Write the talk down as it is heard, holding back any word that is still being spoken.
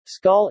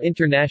SCAL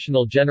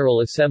International General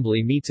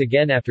Assembly meets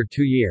again after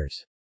 2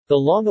 years. The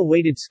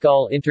long-awaited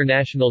SCAL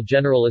International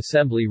General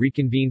Assembly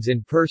reconvenes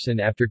in person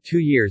after 2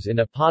 years in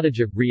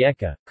Opatija,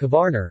 Rijeka,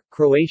 Kvarner,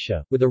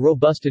 Croatia, with a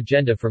robust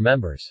agenda for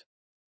members.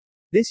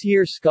 This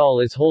year SCAL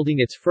is holding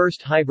its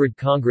first hybrid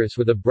congress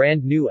with a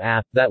brand new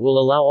app that will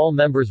allow all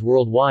members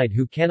worldwide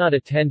who cannot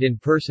attend in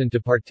person to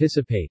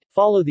participate,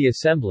 follow the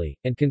assembly,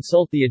 and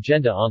consult the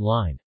agenda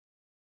online.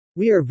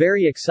 We are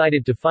very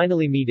excited to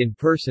finally meet in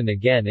person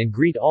again and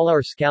greet all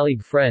our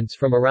SCALIG friends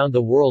from around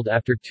the world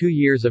after 2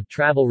 years of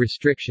travel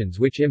restrictions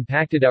which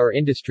impacted our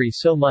industry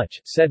so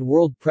much, said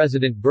World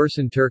President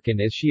Bersan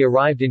Turkan as she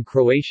arrived in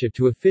Croatia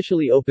to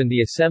officially open the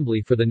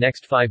assembly for the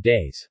next 5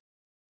 days.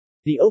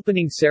 The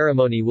opening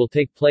ceremony will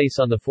take place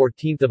on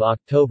 14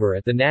 October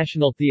at the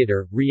National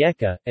Theatre,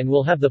 Rijeka, and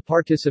will have the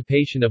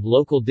participation of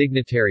local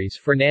dignitaries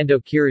Fernando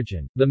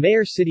Kirajan, the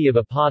mayor city of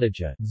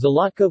Opatija,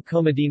 Zlatko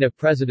Komadina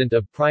president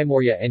of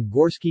Primorje and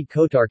Gorski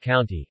Kotar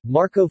County,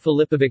 Marko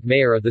Filipovic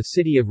mayor of the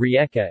city of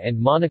Rijeka and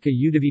Monica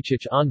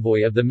Udovicic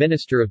envoy of the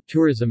Minister of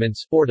Tourism and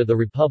Sport of the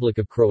Republic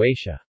of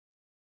Croatia.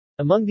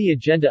 Among the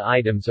agenda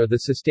items are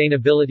the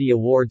Sustainability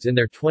Awards in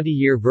their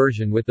 20-year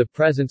version with the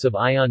presence of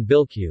Ion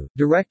Bilcu,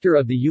 director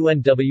of the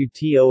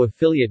UNWTO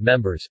affiliate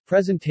members,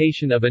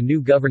 presentation of a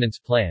new governance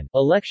plan,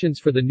 elections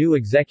for the new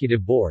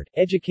executive board,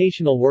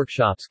 educational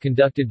workshops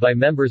conducted by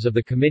members of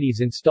the committees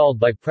installed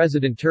by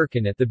President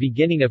Turkan at the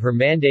beginning of her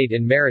mandate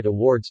and merit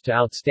awards to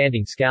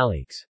outstanding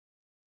SCALIGs.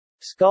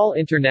 SCAL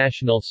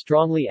International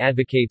strongly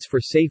advocates for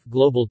safe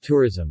global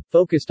tourism,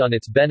 focused on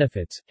its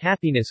benefits,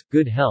 happiness,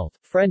 good health,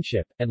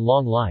 friendship, and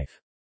long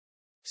life.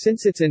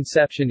 Since its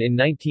inception in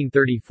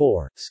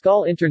 1934,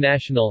 SCAL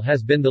International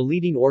has been the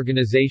leading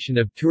organization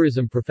of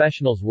tourism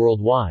professionals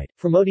worldwide,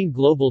 promoting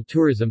global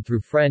tourism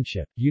through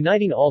friendship,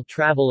 uniting all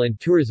travel and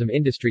tourism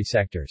industry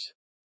sectors.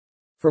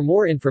 For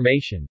more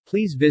information,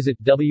 please visit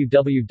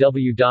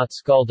www.scal.org.